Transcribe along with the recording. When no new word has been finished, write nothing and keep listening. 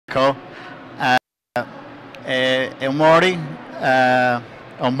Eu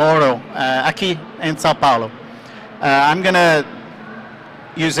moro aqui em São Paulo. I'm going to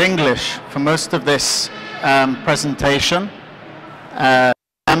use English for most of this presentation.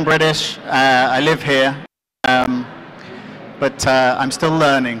 I'm British, I live here, but I'm still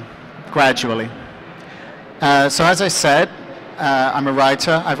learning gradually. So as I said, I'm a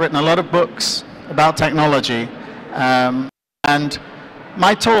writer. I've written a lot of books about technology, and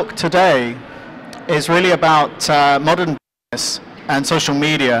my talk today is really about modern business and social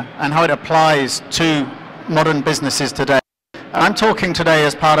media and how it applies to modern businesses today. I'm talking today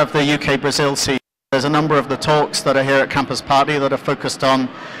as part of the UK-Brazil series. There's a number of the talks that are here at Campus Party that are focused on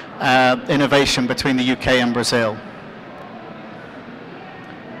innovation between the UK and Brazil.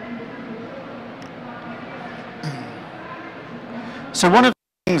 So one of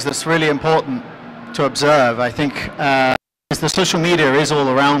the things that's really important to observe, I think, is the social media is all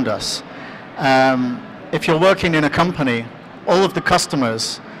around us. If you're working in a company, all of the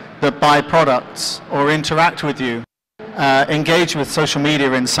customers that buy products or interact with you engage with social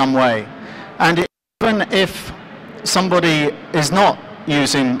media in some way. And even if somebody is not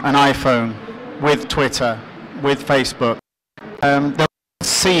using an iPhone with Twitter, with Facebook, they'll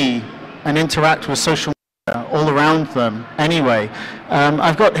see and interact with social media all around them anyway.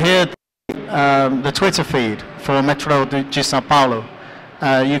 I've got here the Twitter feed for Metro de São Paulo.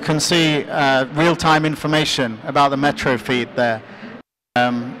 You can see real-time information about the Metro feed there.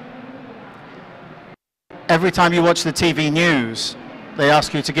 Every time you watch the TV news, they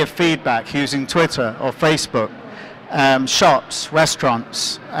ask you to give feedback using Twitter or Facebook. Shops,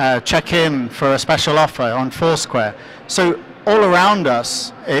 restaurants, check in for a special offer on Foursquare. So all around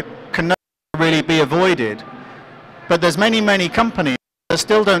us, it can never really be avoided. But there's many, many companies that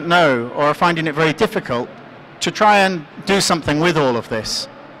still don't know or are finding it very difficult to try and do something with all of this.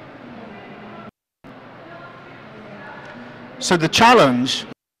 So the challenge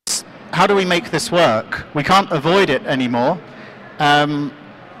is, how do we make this work? We can't avoid it anymore,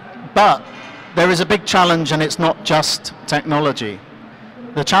 but there is a big challenge, and it's not just technology.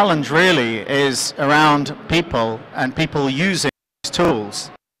 The challenge really is around people and people using these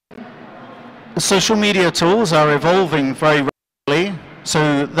tools. The social media tools are evolving very rapidly,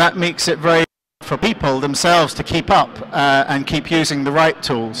 so that makes it very for people themselves to keep up and keep using the right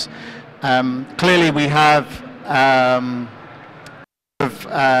tools. Clearly we have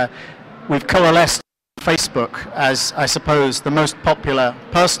we've coalesced Facebook as, I suppose, the most popular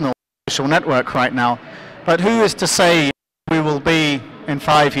personal social network right now, but who is to say we will be in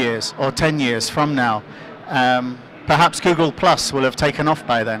 5 years or 10 years from now? Perhaps Google Plus will have taken off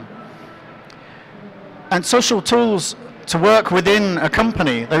by then. And social tools to work within a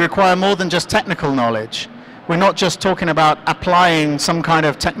company, they require more than just technical knowledge. We're not just talking about applying some kind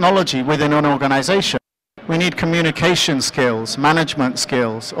of technology within an organization. We need communication skills, management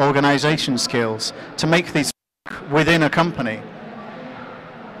skills, organization skills to make these work within a company.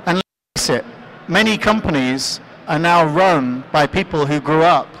 And let's face it, many companies are now run by people who grew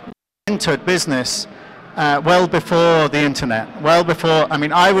up, entered business well before the internet, well before, I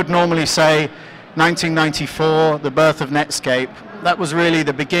mean, I would normally say 1994, the birth of Netscape. That was really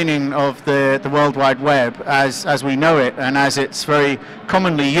the beginning of the World Wide Web as we know it and as it's very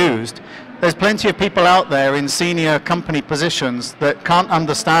commonly used. There's plenty of people out there in senior company positions that can't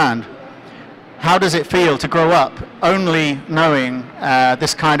understand how does it feel to grow up only knowing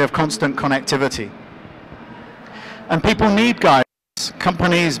this kind of constant connectivity. And people need guidance.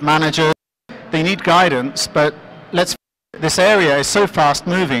 Companies, managers, they need guidance, but this area is so fast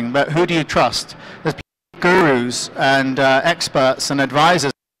moving that who do you trust? There's gurus and experts and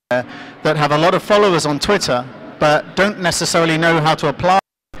advisors there that have a lot of followers on Twitter but don't necessarily know how to apply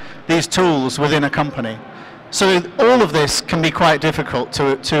these tools within a company. So all of this can be quite difficult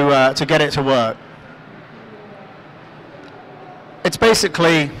to get it to work. It's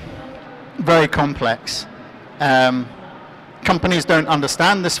basically very complex. Companies don't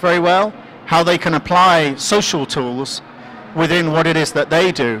understand this very well, how they can apply social tools within what it is that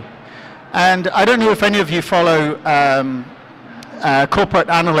they do. And I don't know if any of you follow corporate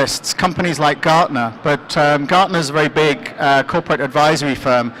analysts, companies like Gartner, but Gartner's a very big corporate advisory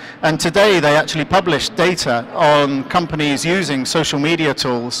firm, and today they actually published data on companies using social media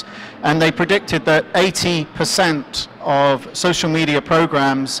tools, and they predicted that 80% of social media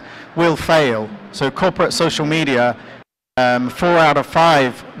programs will fail. So corporate social media, 4 out of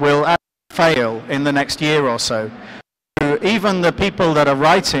 5 will fail in the next year or so. Even the people that are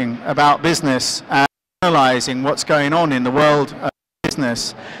writing about business and analyzing what's going on in the world of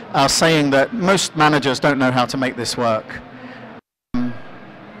business are saying that most managers don't know how to make this work.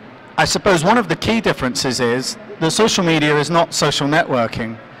 I suppose one of the key differences is that social media is not social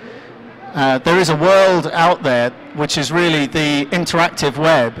networking. There is a world out there which is really the interactive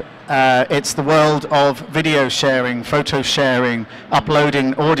web. It's the world of video sharing, photo sharing,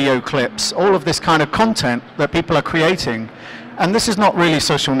 uploading audio clips, all of this kind of content that people are creating. And this is not really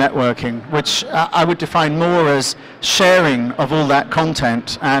social networking, which I would define more as sharing of all that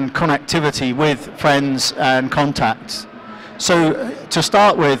content and connectivity with friends and contacts. So to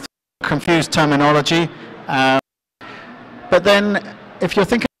start with, confused terminology, but then if you're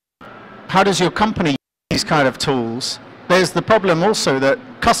thinking, how does your company use these kind of tools? There's the problem also that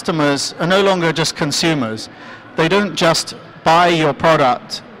customers are no longer just consumers. They don't just buy your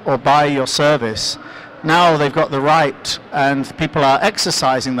product or buy your service. Now they've got the right, and people are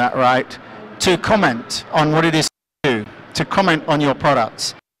exercising that right, to comment on what it is you do, to comment on your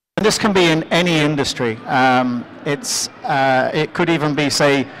products. And this can be in any industry. It could even be,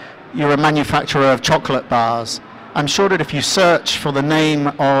 say, you're a manufacturer of chocolate bars. I'm sure that if you search for the name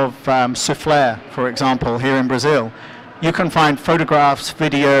of Soufflé, for example, here in Brazil, you can find photographs,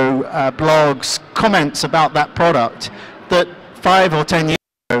 video, blogs, comments about that product that 5 or 10 years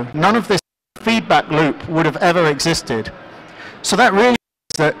ago, none of this feedback loop would have ever existed. So that really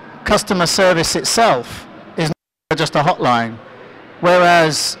means that customer service itself is not just a hotline.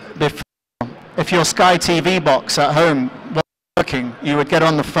 Whereas before, if your Sky TV box at home wasn't working, you would get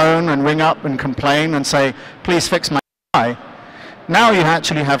on the phone and ring up and complain and say, please fix my Sky. Now you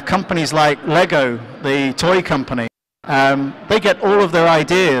actually have companies like Lego, the toy company. They get all of their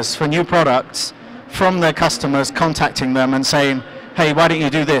ideas for new products from their customers contacting them and saying, hey, why don't you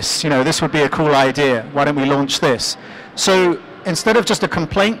do this? You know, this would be a cool idea. Why don't we launch this? So instead of just a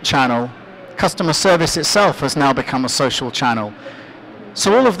complaint channel, customer service itself has now become a social channel.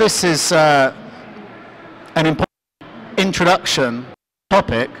 So all of this is an important introduction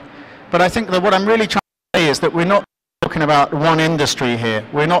topic, but I think that what I'm really trying to say is that we're not talking about one industry here.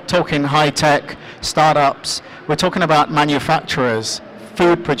 We're not talking high-tech startups. We're talking about manufacturers,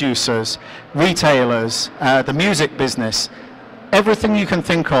 food producers, retailers, the music business. Everything you can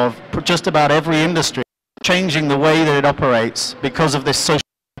think of, just about every industry, changing the way that it operates because of this social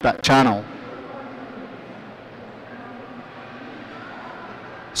feedback channel.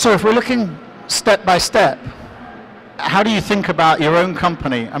 So if we're looking step by step, how do you think about your own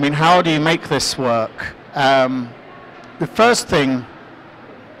company? I mean, how do you make this work? The first thing,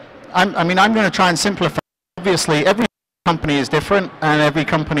 I'm going to try and simplify. Obviously, every company is different and every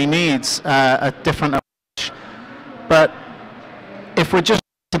company needs a different approach. But if we're just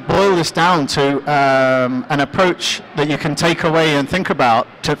to boil this down to an approach that you can take away and think about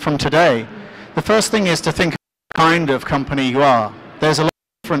from today, the first thing is to think of the kind of company you are. There's a lot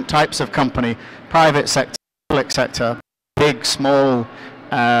of different types of company, private sector, public sector, big, small,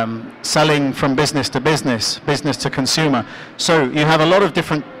 selling from business to business, business to consumer. So you have a lot of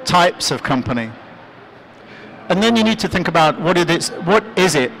different types of company. And then you need to think about what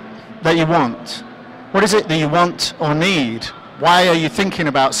is it that you want? What is it that you want or need? Why are you thinking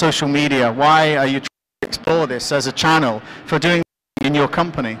about social media? Why are you trying to explore this as a channel for doing in your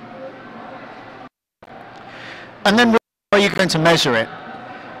company? And then how are you going to measure it?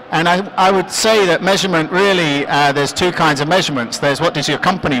 And I would say that measurement really, there's two kinds of measurements. There's what does your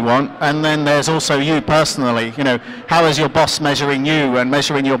company want, and then there's also you personally. You know, how is your boss measuring you and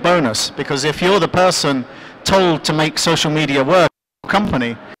measuring your bonus? Because if you're the person told to make social media work in your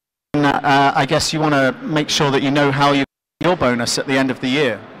company, then I guess you want to make sure that you know how you get your bonus at the end of the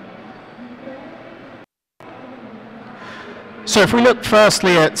year. So if we look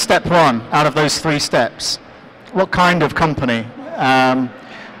firstly at step one out of those 3 steps, what kind of company?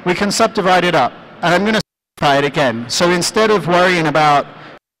 We can subdivide it up, and I'm going to simplify it again. So instead of worrying about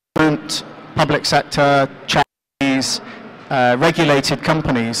public sector, charities, regulated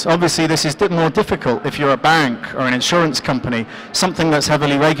companies, obviously this is more difficult if you're a bank or an insurance company, something that's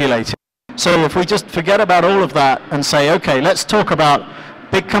heavily regulated. So if we just forget about all of that and say, okay, let's talk about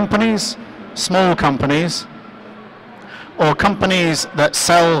big companies, small companies, or companies that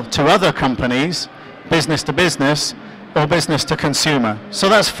sell to other companies, business to business, or business to consumer. So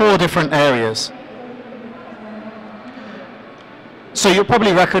that's 4 different areas. So you'll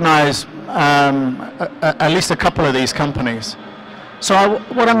probably recognize at least a couple of these companies. So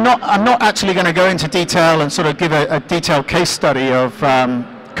I'm not actually going to go into detail and sort of give a detailed case study of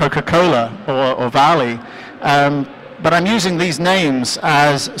Coca-Cola or Valley, but I'm using these names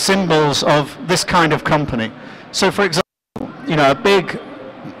as symbols of this kind of company. So for example, you know, a big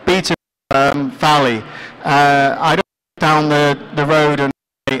B2B Valley, I don't down the road and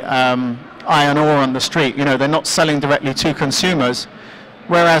iron ore on the street. You know, they're not selling directly to consumers,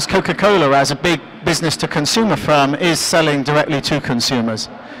 whereas Coca-Cola, as a big business-to-consumer firm, is selling directly to consumers.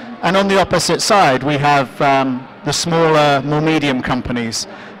 And on the opposite side, we have the smaller, more medium companies.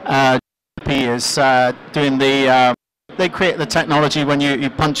 Is doing the, they create the technology when you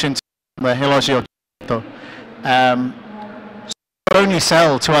punch into the relógio. Only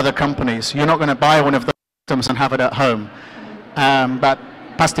sell to other companies. You're not going to buy one of those items and have it at home. But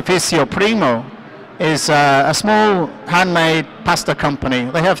Pastificio Primo is a small handmade pasta company.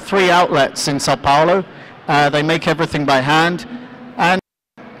 They have 3 outlets in Sao Paulo. They make everything by hand. And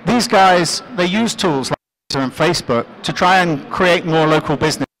these guys, they use tools like Twitter and Facebook to try and create more local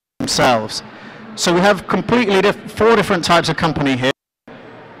business themselves. So we have completely 4 different types of company here.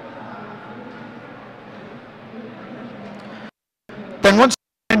 Then once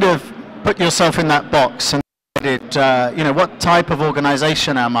you kind of put yourself in that box and decided, you know, what type of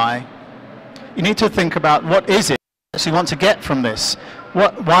organization am I? You need to think about what is it that you want to get from this? Why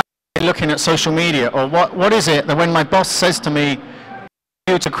am I looking at social media? Or what is it that when my boss says to me,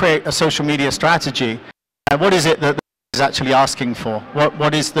 you to create a social media strategy, what is it that is actually asking for?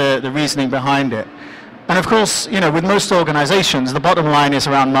 What is the reasoning behind it? And of course, you know, with most organizations, the bottom line is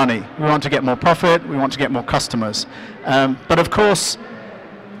around money. We want to get more profit, we want to get more customers. But of course,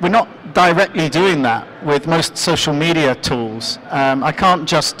 we're not directly doing that with most social media tools. I can't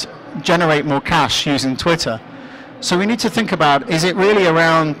just generate more cash using Twitter. So we need to think about, is it really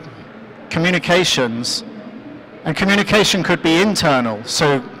around communications? And communication could be internal.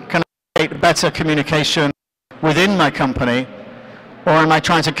 So can I create better communication within my company, or am I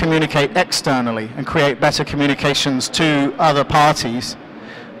trying to communicate externally and create better communications to other parties?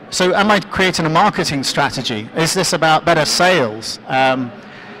 So am I creating a marketing strategy? Is this about better sales?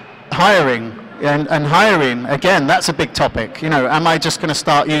 Hiring, and hiring, again, that's a big topic. You know, am I just going to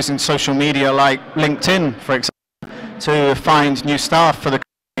start using social media like LinkedIn, for example, to find new staff for the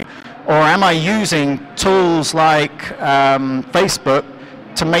company? Or am I using tools like Facebook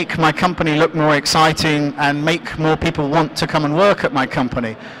to make my company look more exciting and make more people want to come and work at my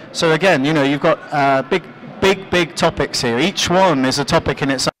company? So again, you know, you've got big topics here. Each one is a topic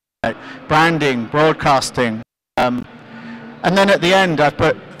in its own right. Branding, broadcasting, and then at the end I've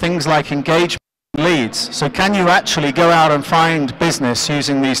put things like engagement and leads. So can you actually go out and find business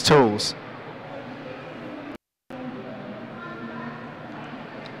using these tools?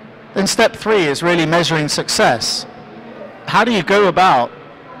 Then step 3 is really measuring success. How do you go about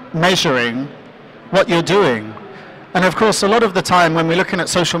measuring what you're doing? And of course, a lot of the time when we're looking at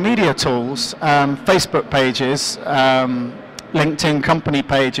social media tools, Facebook pages, LinkedIn company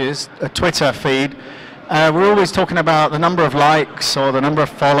pages, a Twitter feed, we're always talking about the number of likes or the number of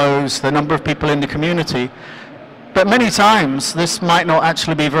follows, the number of people in the community. But many times this might not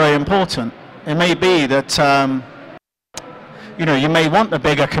actually be very important. It may be that you know, you may want a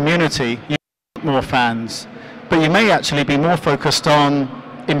bigger community, you want more fans, but you may actually be more focused on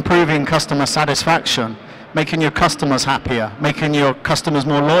improving customer satisfaction, making your customers happier, making your customers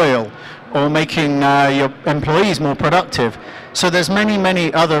more loyal, or making your employees more productive. So there's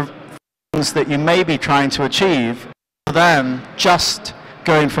many other things that you may be trying to achieve than just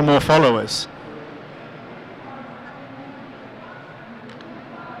going for more followers.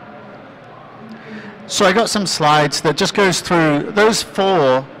 So I got some slides that just goes through those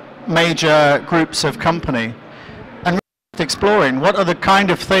 4 major groups of company and exploring what are the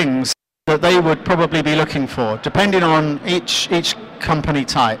kind of things that they would probably be looking for, depending on each company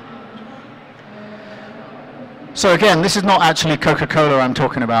type. So again, this is not actually Coca-Cola I'm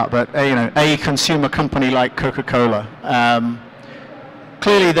talking about, but you know, a consumer company like Coca-Cola.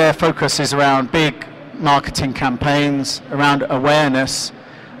 Clearly their focus is around big marketing campaigns, around awareness.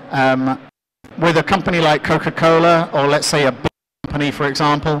 With a company like Coca-Cola, or let's say a big company, for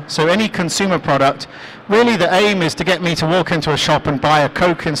example, so any consumer product, really the aim is to get me to walk into a shop and buy a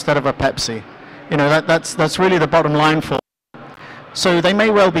Coke instead of a Pepsi. You know, that's really the bottom line for them. So they may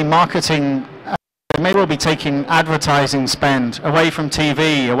well be marketing, they may well be taking advertising spend away from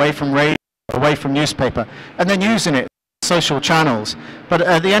TV, away from radio, away from newspaper, and then using it in social channels. But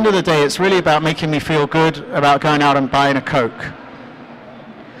at the end of the day, it's really about making me feel good about going out and buying a Coke.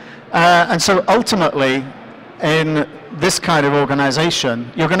 And so ultimately, in this kind of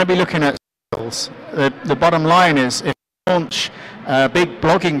organization, you're going to be looking at sales. The bottom line is, if you launch a big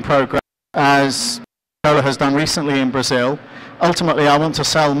blogging program, as Coca-Cola has done recently in Brazil, ultimately I want to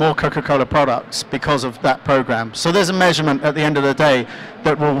sell more Coca-Cola products because of that program. So there's a measurement at the end of the day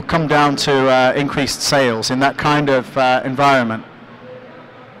that will come down to increased sales in that kind of environment.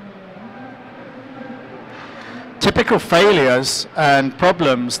 Typical failures and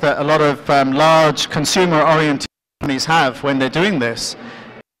problems that a lot of large consumer-oriented companies have when they're doing this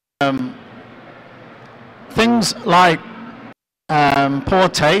things like poor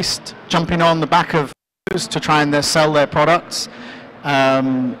taste, jumping on the back of those to try and sell their products,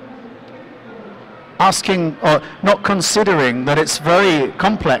 asking or not considering that it's very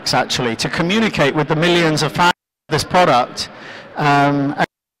complex actually to communicate with the millions of fans of this product, and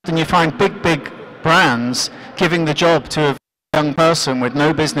then you find big brands giving the job to a young person with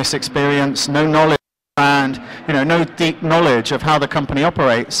no business experience, no knowledge of the brand, no deep knowledge of how the company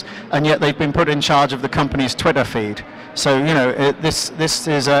operates, and yet they've been put in charge of the company's Twitter feed. So this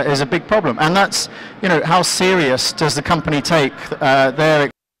is a big problem, and that's how serious does the company take their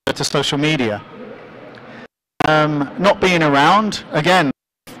exposure to social media? Not being around, again,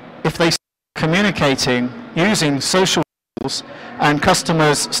 if they start communicating using social tools and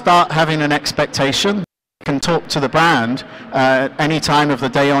customers start having an expectation, they can talk to the brand any time of the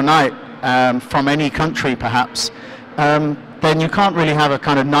day or night from any country perhaps, then you can't really have a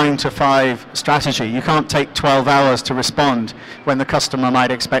kind of 9 to 5 strategy. You can't take 12 hours to respond when the customer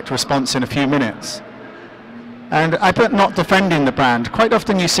might expect response in a few minutes. And I put not defending the brand. Quite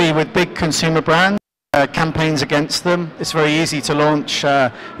often you see with big consumer brands, campaigns against them. It's very easy to launch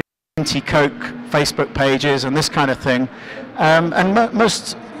anti-Coke Facebook pages and this kind of thing. And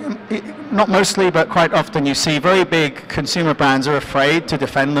not mostly, but quite often you see very big consumer brands are afraid to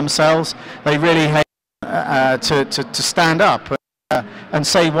defend themselves. They really hate to stand up and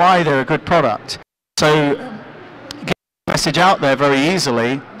say why they're a good product. So get the message out there very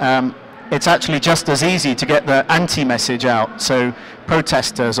easily. It's actually just as easy to get the anti-message out, so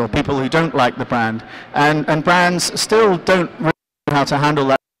protesters or people who don't like the brand. And brands still don't really know how to handle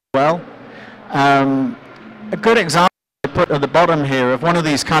that well. A good example I put at the bottom here of one of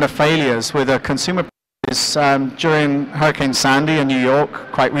these kind of failures with a consumer is during Hurricane Sandy in New York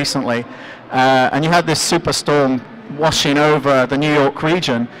quite recently. And you had this superstorm washing over the New York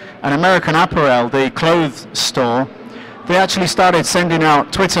region, and American Apparel, the clothes store, they actually started sending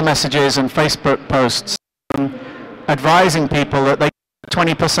out Twitter messages and Facebook posts advising people that they get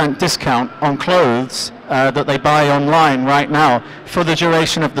a 20% discount on clothes that they buy online right now for the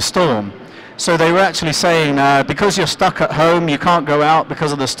duration of the storm. So they were actually saying, because you're stuck at home, you can't go out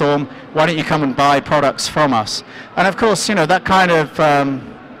because of the storm, why don't you come and buy products from us? And of course, that kind of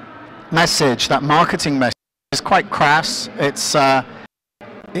message, that marketing message, is quite crass. It's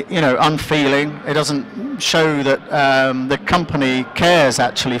unfeeling. It doesn't show that the company cares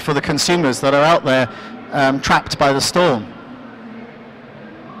actually for the consumers that are out there trapped by the storm.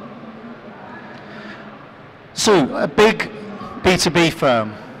 So a big B2B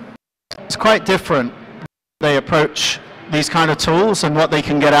firm, it's quite different. They approach these kind of tools and what they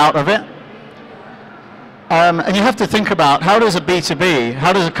can get out of it. And you have to think about how does a B2B,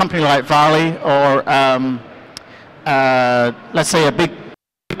 how does a company like Valley or let's say a big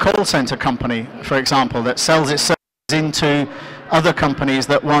call center company, for example, that sells its services into other companies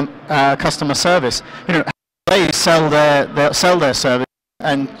that want customer service, they sell their service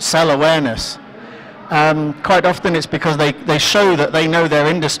and sell awareness. Quite often it's because they show that they know their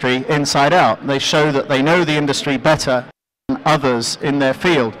industry inside out. They show that they know the industry better than others in their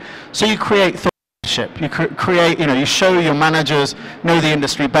field. So you create thought leadership. You create, you show your managers know the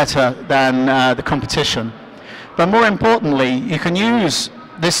industry better than the competition. But more importantly, you can use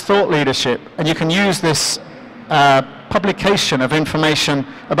this thought leadership and you can use this publication of information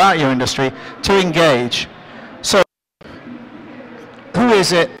about your industry to engage. So who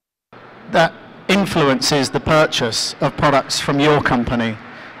is it that influences the purchase of products from your company?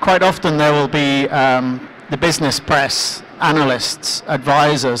 Quite often there will be the business press, analysts,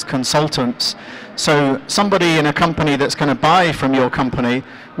 advisors, consultants. So somebody in a company that's going to buy from your company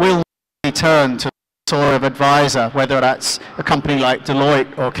will turn to some sort of advisor, whether that's a company like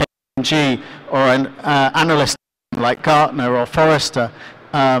Deloitte or KPMG or an analyst like Gartner or Forrester,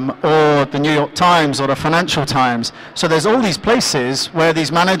 or the New York Times or the Financial Times. So there's all these places where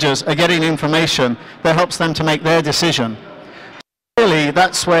these managers are getting information that helps them to make their decision. Really,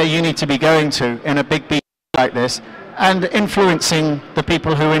 that's where you need to be going to in a big B like this, and influencing the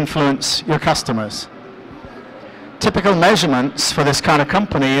people who influence your customers. Typical measurements for this kind of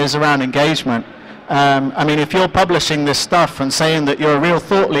company is around engagement. I mean, if you're publishing this stuff and saying that you're a real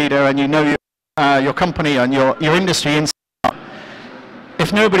thought leader and you know your company and your industry inside out,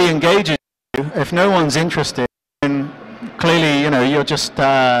 if nobody engages you, if no one's interested, then clearly, you're just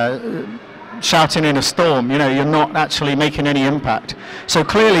shouting in a storm. You're not actually making any impact. So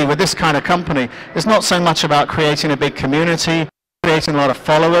clearly, with this kind of company, it's not so much about creating a big community, creating a lot of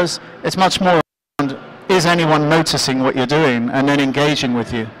followers. It's much more around, is anyone noticing what you're doing and then engaging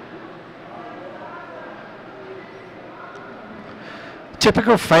with you?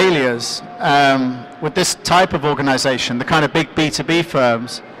 typical failures with this type of organization, the kind of big B2B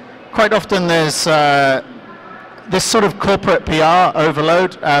firms, quite often there's this sort of corporate PR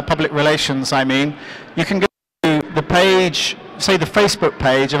overload, public relations I mean. You can go to the page, say the Facebook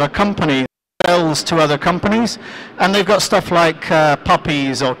page of a company that sells to other companies, and they've got stuff like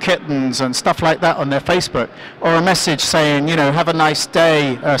puppies or kittens and stuff like that on their Facebook, or a message saying, you know, have a nice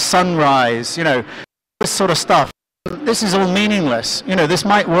day, sunrise, you know, this sort of stuff. This is all meaningless. You know, this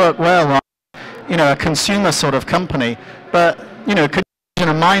might work well on, you know, a consumer sort of company, but, you know, could you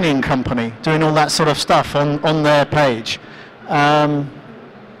imagine a mining company doing all that sort of stuff on their page? And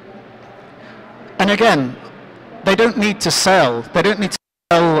again, they don't need to sell. They don't need to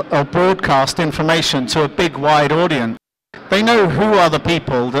sell or broadcast information to a big, wide audience. They know who are the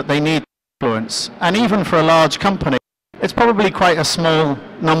people that they need to influence. And even for a large company, it's probably quite a small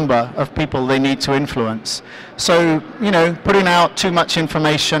number of people they need to influence. So, you know, putting out too much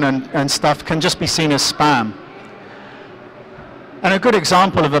information and stuff can just be seen as spam. And a good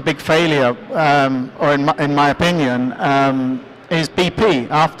example of a big failure, or in my opinion, is BP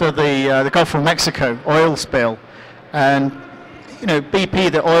after the Gulf of Mexico oil spill. And, you know,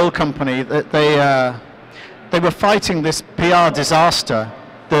 BP, the oil company, they were fighting this PR disaster.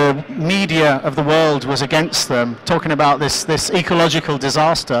 The media of the world was against them, talking about this ecological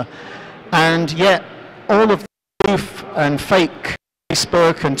disaster, and yet all of the spoof and fake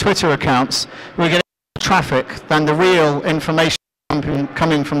Facebook and Twitter accounts were getting more traffic than the real information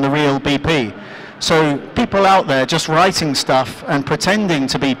coming from the real BP. So people out there just writing stuff and pretending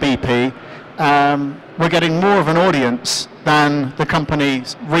to be BP were getting more of an audience than the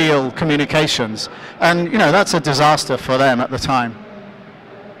company's real communications, and you know, that's a disaster for them at the time.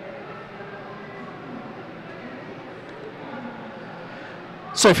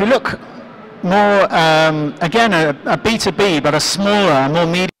 So if you look more, again, a B2B, but a smaller, more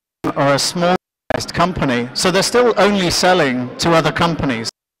medium or a small-sized company, so they're still only selling to other companies.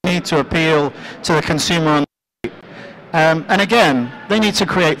 They need to appeal to the consumer on the street. And again, they need to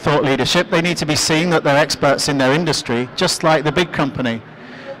create thought leadership. They need to be seen that they're experts in their industry, just like the big company.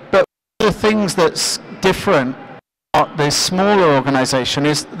 But one of the things that's different about this smaller organization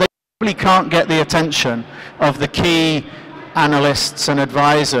is they really can't get the attention of the key analysts and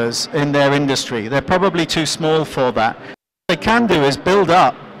advisors in their industry. They're probably too small for that. What they can do is build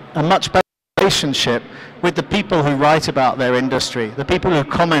up a much better relationship with the people who write about their industry, the people who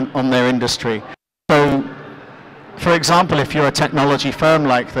comment on their industry. So, for example, if you're a technology firm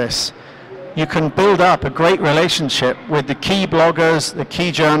like this, you can build up a great relationship with the key bloggers, the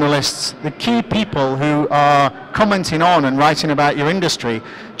key journalists, the key people who are commenting on and writing about your industry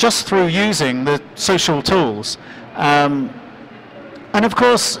just through using the social tools. And of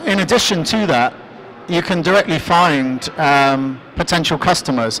course, in addition to that, you can directly find potential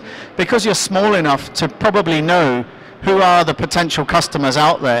customers, because you're small enough to probably know who are the potential customers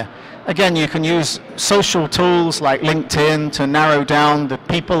out there. Again, you can use social tools like LinkedIn to narrow down the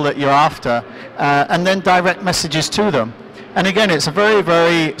people that you're after, and then direct messages to them. And again, it's a very,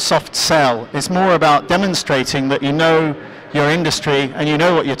 very soft sell. It's more about demonstrating that you know your industry and you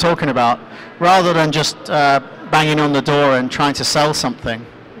know what you're talking about, rather than just banging on the door and trying to sell something.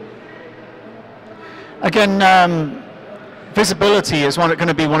 Again, visibility is going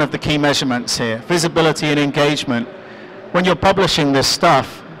to be one of the key measurements here. Visibility and engagement. When you're publishing this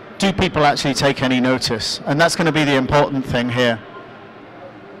stuff, do people actually take any notice? And that's going to be the important thing here.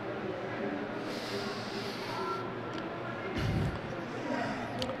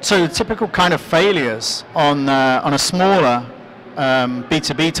 So typical kind of failures on a smaller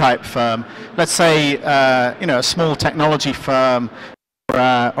B2B type firm, let's say you know, a small technology firm or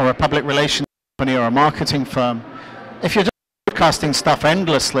a public relations company or a marketing firm. If you're just broadcasting stuff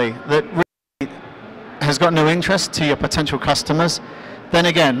endlessly that really has got no interest to your potential customers, then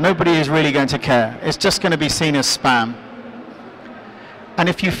again, nobody is really going to care. It's just going to be seen as spam. And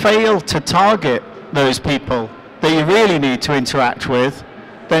if you fail to target those people that you really need to interact with,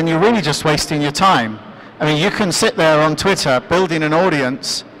 then you're really just wasting your time. I mean, you can sit there on Twitter building an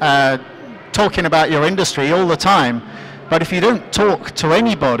audience, talking about your industry all the time, but if you don't talk to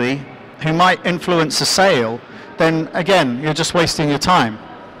anybody who might influence a sale, then again, you're just wasting your time.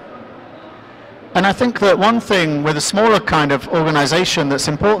 And I think that one thing with a smaller kind of organization that's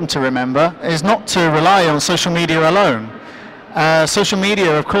important to remember is not to rely on social media alone. Social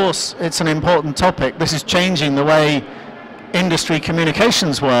media, of course, it's an important topic. This is changing the way industry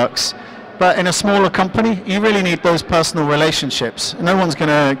communications works. But in a smaller company, you really need those personal relationships. No one's going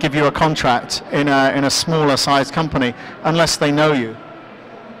to give you a contract in a smaller sized company unless they know you.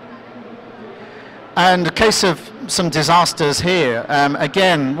 And a case of some disasters here.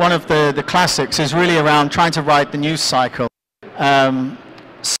 Again, one of the classics is really around trying to ride the news cycle.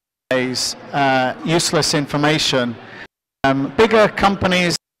 Useless information. Bigger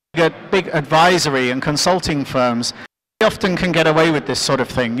companies, big advisory and consulting firms, they often can get away with this sort of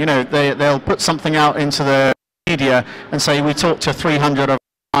thing. You know, they'll put something out into the media and say, we talked to 300 of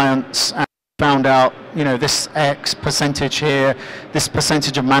clients and found out, you know, this X percentage here, this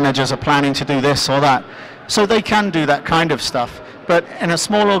percentage of managers are planning to do this or that. So they can do that kind of stuff. But in a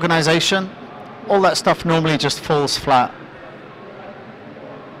small organization, all that stuff normally just falls flat.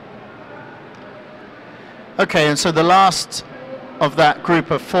 Okay, and so the last of that group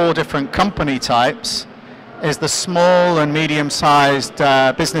of 4 different company types is the small and medium-sized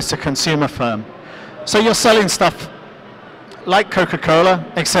business-to-consumer firm. So you're selling stuff like Coca-Cola,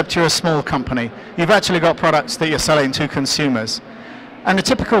 except you're a small company. You've actually got products that you're selling to consumers. And the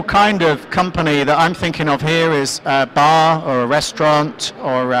typical kind of company that I'm thinking of here is a bar or a restaurant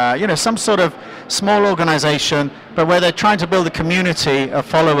or you know, some sort of small organization, but where they're trying to build a community of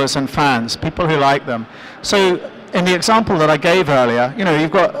followers and fans, people who like them. So in the example that I gave earlier, you know,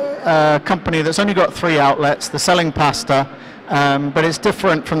 you've got a company that's only got 3 outlets, they're selling pasta, but it's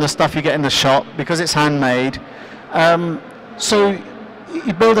different from the stuff you get in the shop because it's handmade. So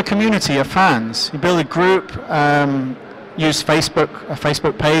you build a community of fans, you build a group, use Facebook, a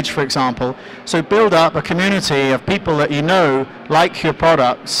Facebook page, for example. So build up a community of people that you know like your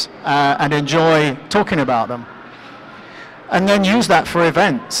products and enjoy talking about them. And then use that for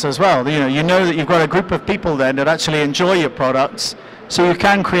events as well. You know that you've got a group of people then that actually enjoy your products, so you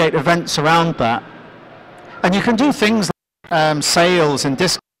can create events around that. And you can do things like sales and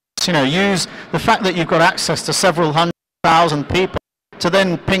discounts. You know, use the fact that you've got access to several 100,000 people to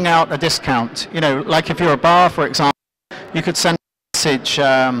then ping out a discount. You know, like if you're a bar, for example, you could send a message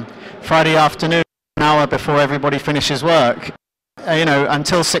Friday afternoon, an hour before everybody finishes work, you know,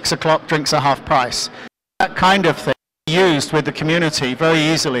 until 6 o'clock, drinks are half price. That kind of thing used with the community very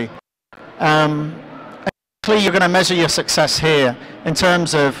easily. Clearly you're going to measure your success here in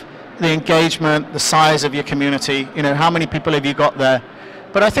terms of the engagement, the size of your community, you know, how many people have you got there.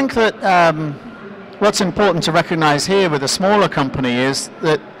 But I think that what's important to recognize here with a smaller company is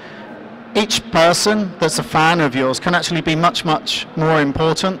that each person that's a fan of yours can actually be much, much more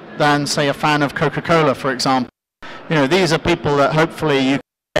important than, say, a fan of Coca-Cola, for example. You know, these are people that hopefully you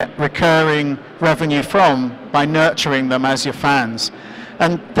get recurring revenue from by nurturing them as your fans.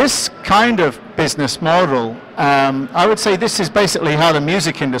 And this kind of business model, I would say this is basically how the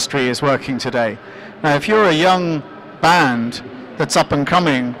music industry is working today. Now, if you're a young band that's up and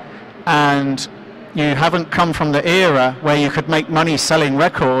coming and you haven't come from the era where you could make money selling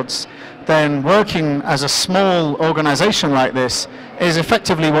records, then working as a small organization like this is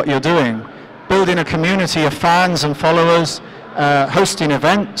effectively what you're doing. Building a community of fans and followers, hosting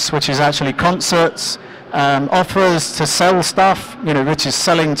events, which is actually concerts, offers to sell stuff, you know, which is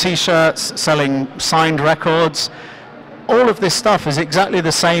selling t-shirts, selling signed records. All of this stuff is exactly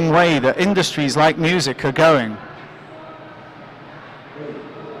the same way that industries like music are going.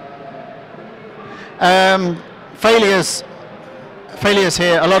 Failures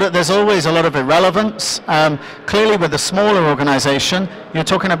here, there's always a lot of irrelevance. Clearly with a smaller organization, you're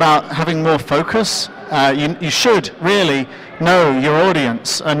talking about having more focus. You should really know your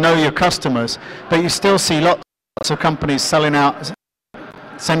audience and know your customers, but you still see lots of companies sending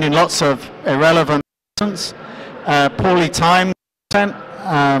lots of irrelevant content, poorly timed content.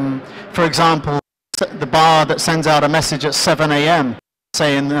 For example, the bar that sends out a message at 7 a.m.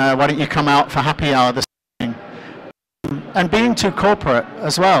 saying, why don't you come out for happy hour this evening? And being too corporate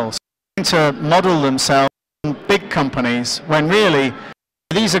as well, trying to model themselves in big companies when really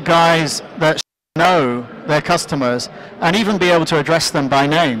these are guys that know their customers and even be able to address them by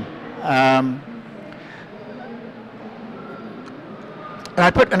name. And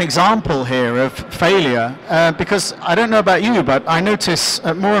I put an example here of failure because I don't know about you, but I notice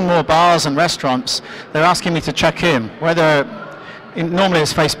at more and more bars and restaurants they're asking me to check in, whether normally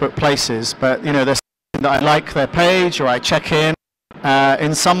it's Facebook Places, but you know, there's that I like their page or I check in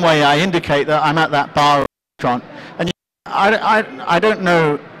some way I indicate that I'm at that bar or restaurant. And I don't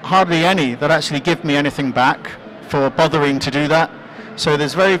know hardly any that actually give me anything back for bothering to do that. So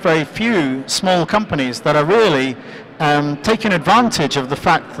there's very, very few small companies that are really taking advantage of the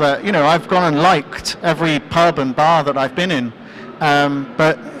fact that, you know, I've gone and liked every pub and bar that I've been in.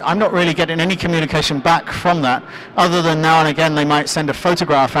 But I'm not really getting any communication back from that, other than now and again they might send a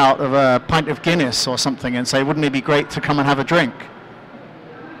photograph out of a pint of Guinness or something and say, wouldn't it be great to come and have a drink?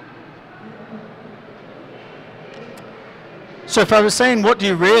 So if I was saying, what do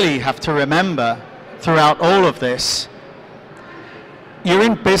you really have to remember throughout all of this, you're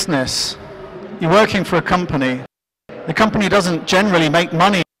in business, you're working for a company. The company doesn't generally make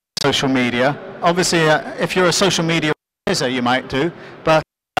money on social media. Obviously, if you're a social media advisor, you might do, but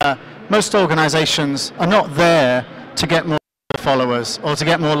most organizations are not there to get more followers or to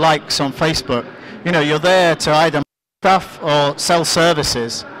get more likes on Facebook. You know, you're there to either make stuff or sell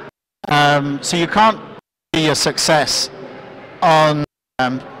services. So you can't be a success on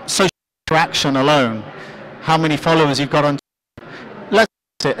social interaction alone, how many followers you've got on. Let's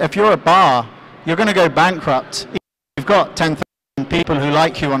face it, if you're a bar, you're going to go bankrupt. You've got 10,000 people who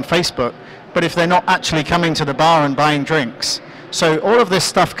like you on Facebook, but if they're not actually coming to the bar and buying drinks. So all of this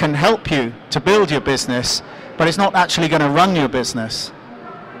stuff can help you to build your business, but it's not actually going to run your business.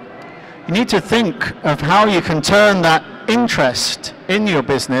 You need to think of how you can turn that interest in your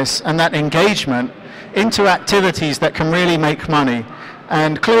business and that engagement into activities that can really make money.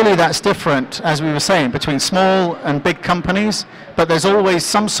 And clearly that's different, as we were saying, between small and big companies, but there's always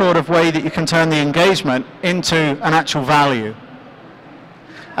some sort of way that you can turn the engagement into an actual value.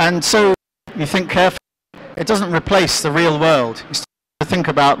 And so you think carefully, it doesn't replace the real world. You still have to think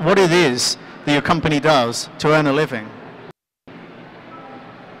about what it is that your company does to earn a living.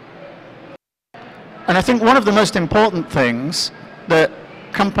 And I think one of the most important things that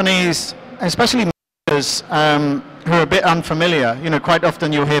companies, especially managers, who are a bit unfamiliar, you know, quite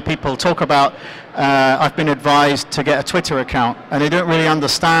often you'll hear people talk about, I've been advised to get a Twitter account, and they don't really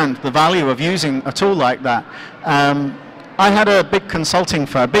understand the value of using a tool like that. I had a big consulting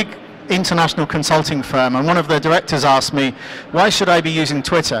firm, big international consulting firm, and one of the directors asked me, why should I be using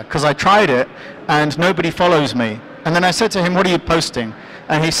Twitter? Because I tried it and nobody follows me. And then I said to him, what are you posting?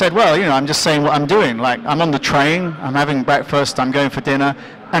 And he said, well, you know, I'm just saying what I'm doing. Like, I'm on the train, I'm having breakfast, I'm going for dinner,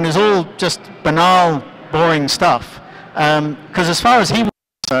 and it's all just banal, boring stuff. Because as far as he was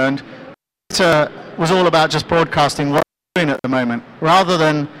concerned, Twitter was all about just broadcasting what I'm doing at the moment, rather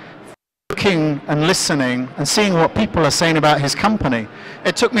than looking and listening and seeing what people are saying about his company.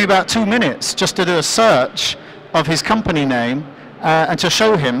 It took me about 2 minutes just to do a search of his company name and to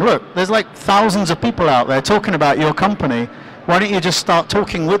show him, look, there's like thousands of people out there talking about your company. Why don't you just start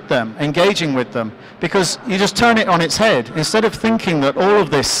talking with them, engaging with them? Because you just turn it on its head. Instead of thinking that all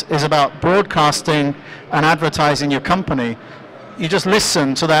of this is about broadcasting and advertising your company, you just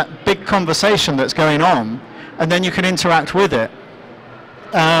listen to that big conversation that's going on, and then you can interact with it.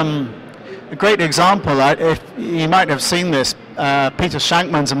 A great example, if you might have seen this, Peter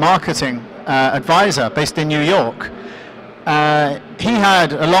Shankman's a marketing advisor based in New York. He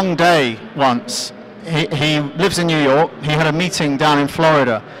had a long day once. He lives in New York. He had a meeting down in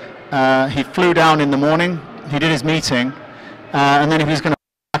Florida. He flew down in the morning, he did his meeting, and then he was going to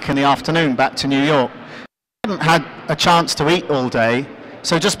go back in the afternoon back to New York. He hadn't had a chance to eat all day,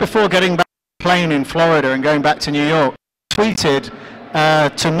 so just before getting back on the plane in Florida and going back to New York, he tweeted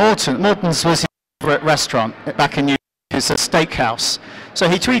to Morton. Morton's was his favorite restaurant back in New York. It's a steakhouse. So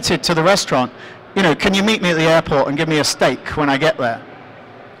he tweeted to the restaurant, you know, can you meet me at the airport and give me a steak when I get there?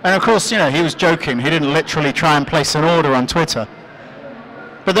 And of course, you know, he was joking. He didn't literally try and place an order on Twitter.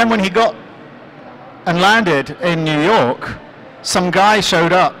 But then when he got and landed in New York, some guy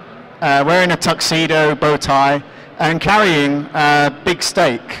showed up wearing a tuxedo, bow tie, and carrying a big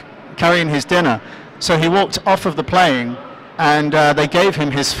steak, carrying his dinner. So he walked off of the plane, and they gave him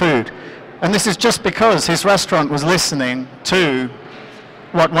his food. And this is just because his restaurant was listening to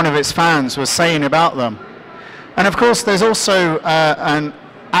what one of its fans was saying about them. And of course, there's also an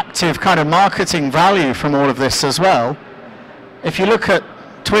active kind of marketing value from all of this as well. If you look at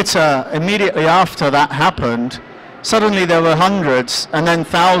Twitter, immediately after that happened, suddenly there were hundreds and then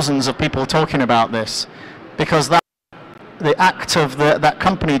thousands of people talking about this, because the act of that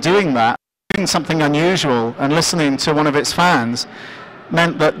company doing that, doing something unusual and listening to one of its fans,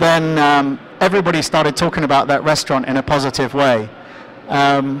 meant that then everybody started talking about that restaurant in a positive way.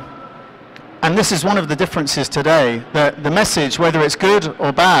 And this is one of the differences today, that the message, whether it's good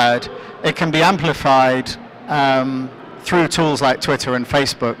or bad, it can be amplified through tools like Twitter and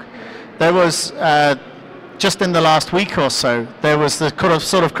Facebook. There was, just in the last week or so, there was the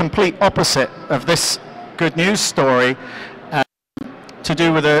sort of complete opposite of this good news story to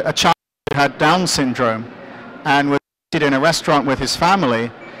do with a child who had Down syndrome and was seated in a restaurant with his family.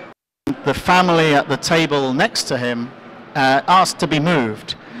 The family at the table next to him asked to be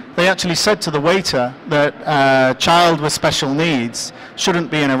moved. They actually said to the waiter that a child with special needs shouldn't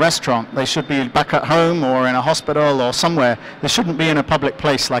be in a restaurant. They should be back at home or in a hospital or somewhere. They shouldn't be in a public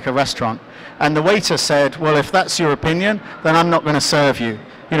place like a restaurant. And the waiter said, well, if that's your opinion, then I'm not going to serve you.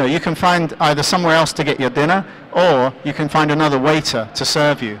 You know, you can find either somewhere else to get your dinner, or you can find another waiter to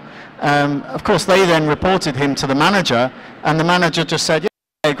serve you. Of course, they then reported him to the manager, and the manager just said, yeah,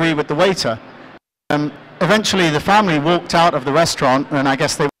 I agree with the waiter. Eventually, the family walked out of the restaurant, and I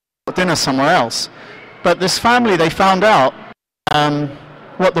guess they went for dinner somewhere else. But this family, they found out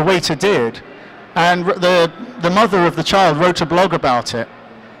what the waiter did, and the mother of the child wrote a blog about it.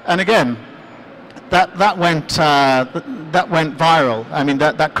 And again, that went viral. I mean,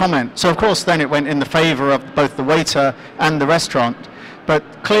 that comment. So of course, then it went in the favour of both the waiter and the restaurant. But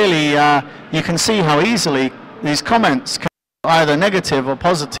clearly, you can see how easily these comments can be either negative or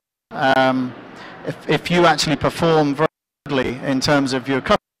positive. If you actually perform very badly in terms of your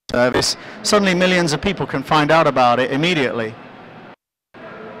customer service, suddenly millions of people can find out about it immediately.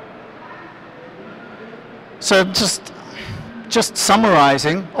 So just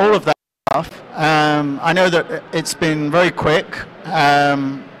summarising all of that stuff, I know that it's been very quick.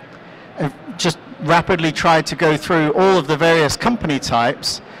 I've just rapidly tried to go through all of the various company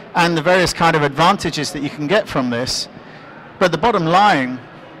types and the various kind of advantages that you can get from this. But the bottom line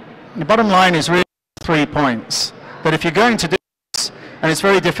is really 3 points. That if you're going to do this, and it's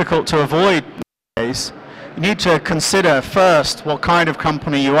very difficult to avoid nowadays, you need to consider first what kind of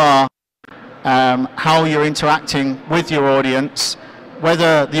company you are, how you're interacting with your audience,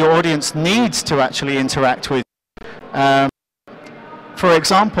 whether the audience needs to actually interact with you. For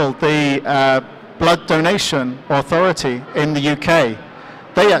example, the Blood Donation Authority in the UK,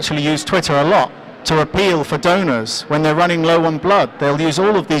 they actually use Twitter a lot to appeal for donors. When they're running low on blood, they'll use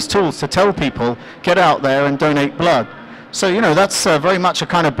all of these tools to tell people, get out there and donate blood. So, you know, that's very much a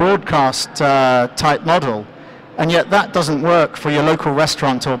kind of broadcast type model. And yet that doesn't work for your local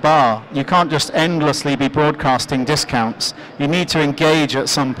restaurant or bar. You can't just endlessly be broadcasting discounts. You need to engage at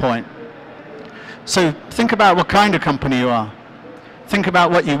some point. So think about what kind of company you are. Think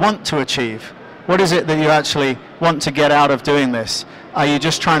about what you want to achieve. What is it that you actually want to get out of doing this? Are you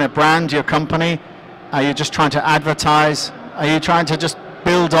just trying to brand your company? Are you just trying to advertise? Are you trying to just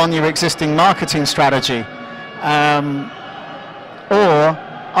build on your existing marketing strategy? Or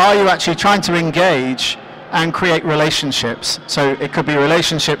are you actually trying to engage and create relationships? So it could be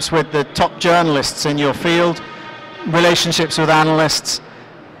relationships with the top journalists in your field, relationships with analysts.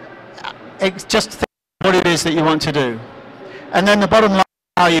 Just think what it is that you want to do. And then the bottom line,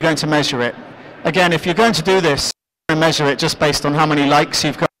 how are you going to measure it? Again, if you're going to do this, and measure it just based on how many likes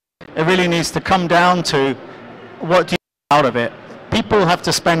you've got, it really needs to come down to what do you get out of it. People have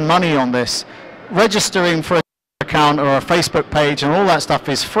to spend money on this. Registering for an account or a Facebook page and all that stuff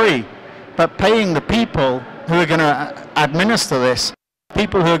is free. But paying the people who are going to administer this,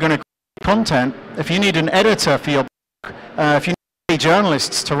 people who are going to create content, if you need an editor for your book, if you need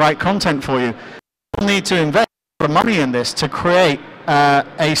journalists to write content for you, you'll need to invest money in this to create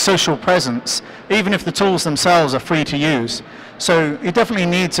a social presence, even if the tools themselves are free to use. So you definitely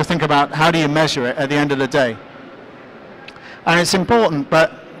need to think about how do you measure it at the end of the day. And it's important,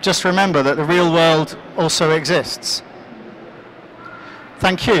 but just remember that the real world also exists.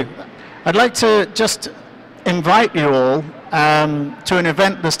 Thank you. I'd like to just invite you all to an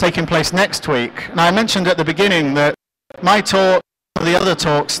event that's taking place next week. Now, I mentioned at the beginning that my talk, the other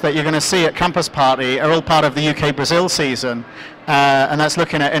talks that you're going to see at Campus Party are all part of the UK-Brazil season, and that's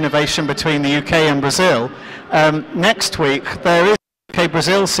looking at innovation between the UK and Brazil. Next week, there is a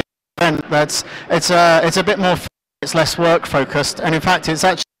UK-Brazil season event it's a bit more, it's less work-focused, and in fact, it's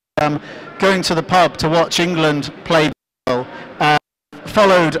actually going to the pub to watch England play Brazil,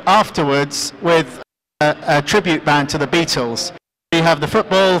 followed afterwards with a tribute band to the Beatles. You have the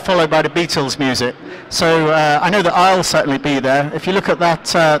football followed by the Beatles music. So I know that I'll certainly be there. If you look at that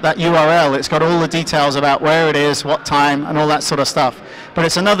URL, it's got all the details about where it is, what time, and all that sort of stuff. But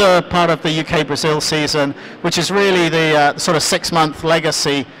it's another part of the UK-Brazil season, which is really the sort of 6-month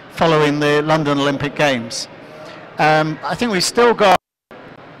legacy following the London Olympic Games. I think we've still got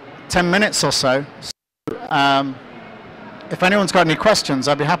 10 minutes or so. If anyone's got any questions,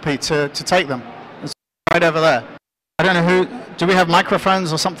 I'd be happy to take them. It's right over there. I don't know who, do we have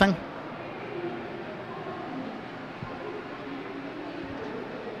microphones or something?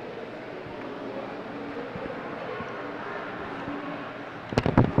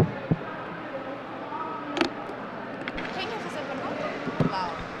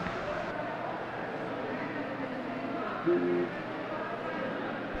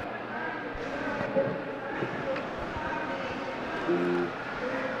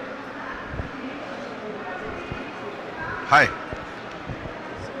 Hi.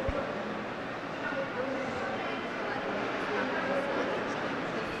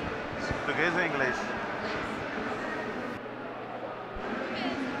 Português ou inglês?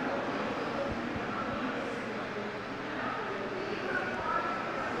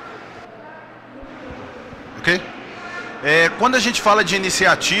 quando a gente fala de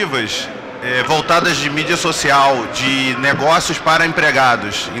iniciativas voltadas de mídia social, de negócios para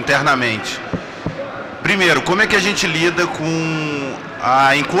empregados internamente, primeiro, como é que a gente lida com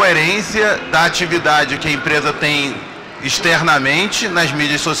a incoerência da atividade que a empresa tem externamente nas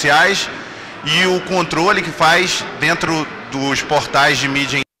mídias sociais e o controle que faz dentro dos portais de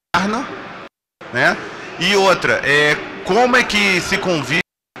mídia interna, né? E outra, como é que se convive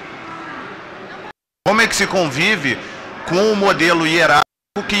com o modelo hierárquico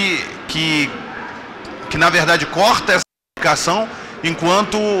que na verdade corta essa comunicação,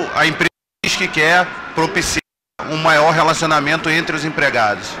 enquanto a empresa diz que quer propiciar um maior relacionamento entre os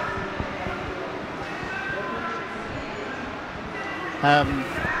empregados.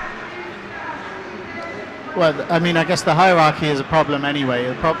 Well, I mean, I guess the hierarchy is a problem anyway.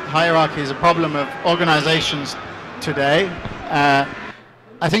 The hierarchy is a problem of organizations today.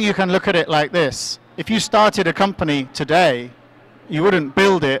 I think you can look at it like this. If you started a company today, you wouldn't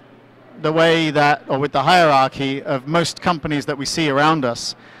build it the way that, or with the hierarchy of most companies that we see around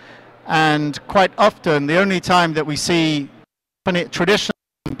us. And quite often, the only time that we see traditional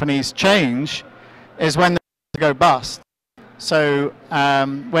companies change is when they go bust. So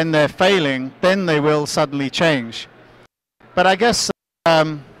when they're failing, then they will suddenly change. But I guess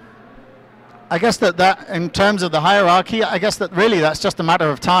that in terms of the hierarchy, I guess that really that's just a matter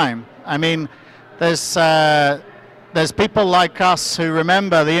of time. I mean, there's people like us who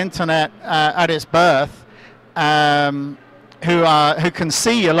remember the internet at its birth, who can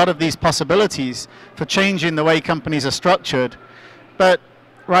see a lot of these possibilities for changing the way companies are structured. But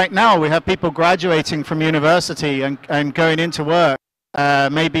right now we have people graduating from university and going into work,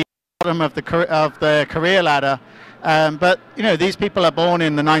 maybe at the bottom of their career ladder. But you know, these people are born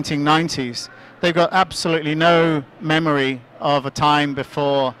in the 1990s. They've got absolutely no memory of a time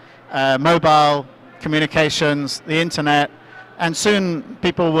before mobile communications, the internet, and soon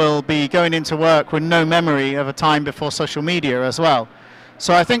people will be going into work with no memory of a time before social media as well.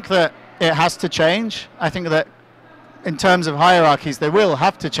 So I think that it has to change. I think that in terms of hierarchies, they will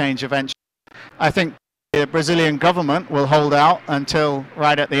have to change eventually. I think the Brazilian government will hold out until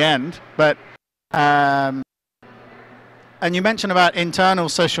right at the end. But and you mentioned about internal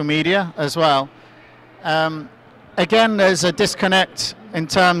social media as well. Again, there's a disconnect in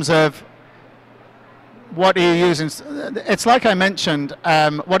terms of what are you using. It's like I mentioned,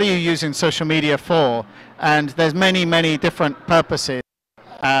 what are you using social media for? And there's many different purposes.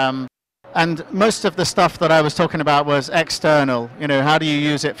 And most of the stuff that I was talking about was external. You know, how do you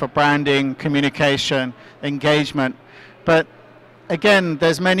use it for branding, communication, engagement? But again,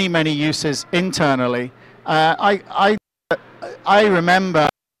 there's many uses internally. I remember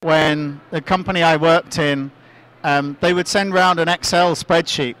when the company I worked in, they would send around an Excel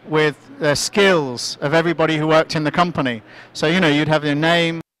spreadsheet with the skills of everybody who worked in the company. So, you know, you'd have your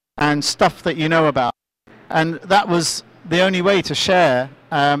name and stuff that you know about. And that was the only way to share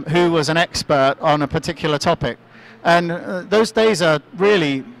who was an expert on a particular topic. And those days are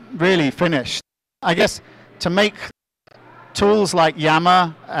really finished. I guess to make tools like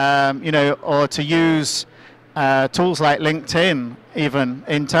Yammer, you know, or to use tools like LinkedIn even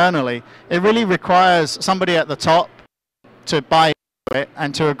internally, it really requires somebody at the top to buy into it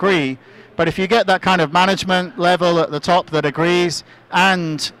and to agree. But if you get that kind of management level at the top that agrees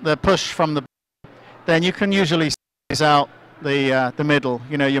and the push from the bottom, then you can usually squeeze out the middle,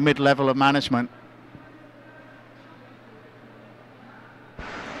 you know, your mid-level of management.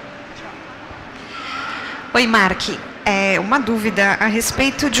 Oi, Mark. Uma dúvida a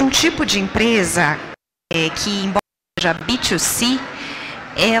respeito de um tipo de empresa que, embora seja B2C,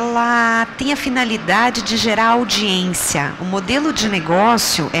 ela tem a finalidade de gerar audiência. O modelo de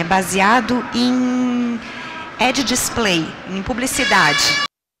negócio é baseado em ad display, em publicidade.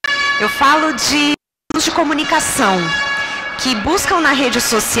 Eu falo de comunicação que buscam na rede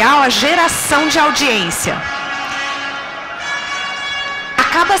social a geração de audiência.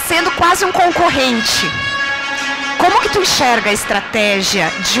 Acaba sendo quase um concorrente. Como que tu enxerga a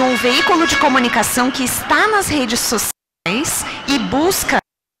estratégia de um veículo de comunicação que está nas redes sociais e busca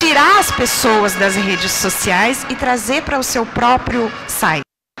tirar as pessoas das redes sociais e trazer para o seu próprio site?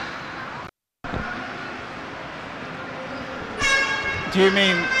 Do you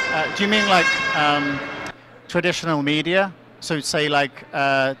mean like traditional media? So say like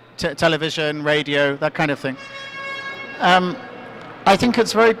television, radio, that kind of thing. I think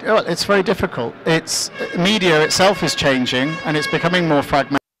it's very difficult. Media itself is changing and it's becoming more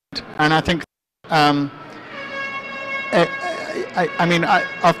fragmented. And I think,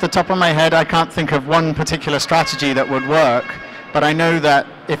 off the top of my head, I can't think of one particular strategy that would work. But I know that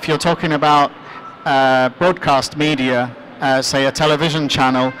if you're talking about broadcast media, say a television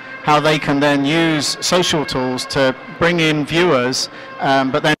channel, how they can then use social tools to bring in viewers,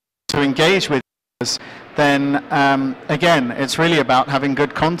 but then to engage with viewers, then again, it's really about having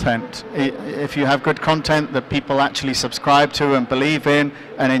good content. If you have good content that people actually subscribe to and believe in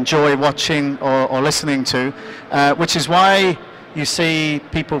and enjoy watching or listening to, which is why you see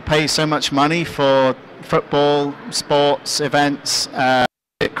people pay so much money for football, sports, events,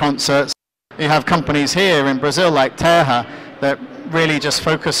 concerts. You have companies here in Brazil like Terra that really just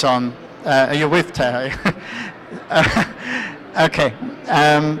focus on, are you with Terra? Okay,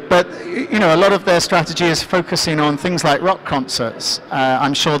 but you know, a lot of their strategy is focusing on things like rock concerts.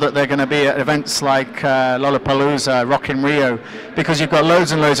 I'm sure that they're going to be at events like Lollapalooza, Rock in Rio, because you've got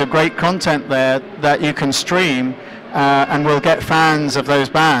loads and loads of great content there that you can stream and will get fans of those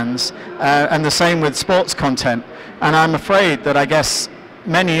bands, and the same with sports content. And I'm afraid that I guess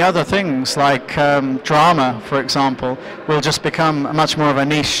many other things like drama, for example, will just become much more of a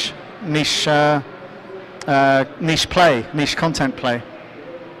niche content play.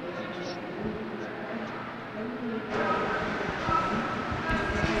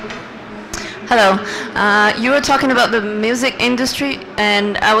 Hello. You were talking about the music industry,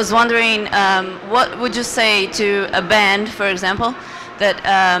 and I was wondering, what would you say to a band, for example, that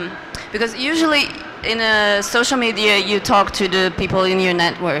because usually in social media you talk to the people in your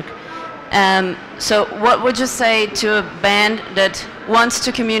network. So what would you say to a band that wants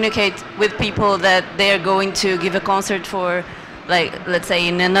to communicate with people that they are going to give a concert for, like, let's say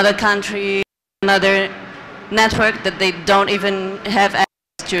in another country, another network that they don't even have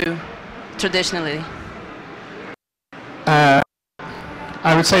access to traditionally?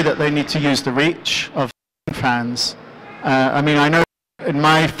 I would say that they need to use the reach of fans. I mean, I know in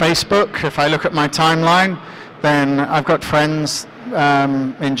my Facebook, if I look at my timeline, then I've got friends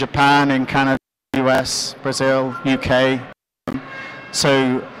in Japan, in Canada, US, Brazil, UK.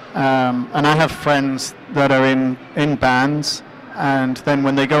 So, and I have friends that are in bands, and then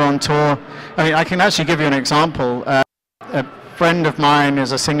when they go on tour, I mean, I can actually give you an example. A friend of mine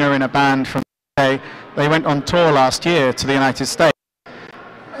is a singer in a band from the UK. They went on tour last year to the United States.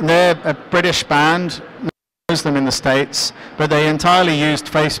 And they're a British band, knows them in the States, but they entirely used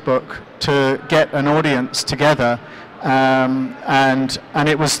Facebook to get an audience together, and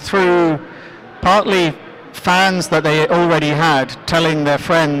it was through partly fans that they already had telling their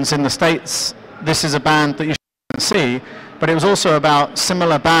friends in the States, this is a band that you should see, but it was also about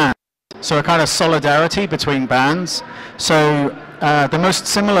similar bands, so a kind of solidarity between bands. So the most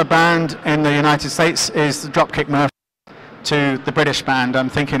similar band in the United States is the Dropkick Murphys to the British band I'm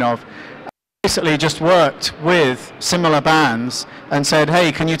thinking of. Basically just worked with similar bands and said,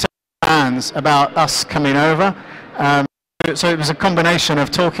 hey, can you tell bands about us coming over? So it was a combination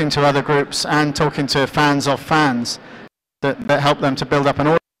of talking to other groups and talking to fans of fans that helped them to build up an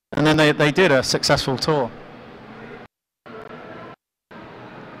audience, and then they did a successful tour.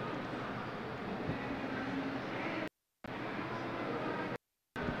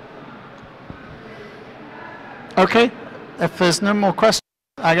 Okay, if there's no more questions,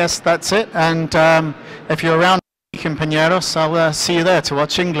 I guess that's it. And if you're around in Pinheiros, I'll see you there to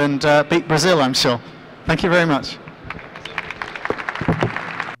watch England beat Brazil, I'm sure. Thank you very much.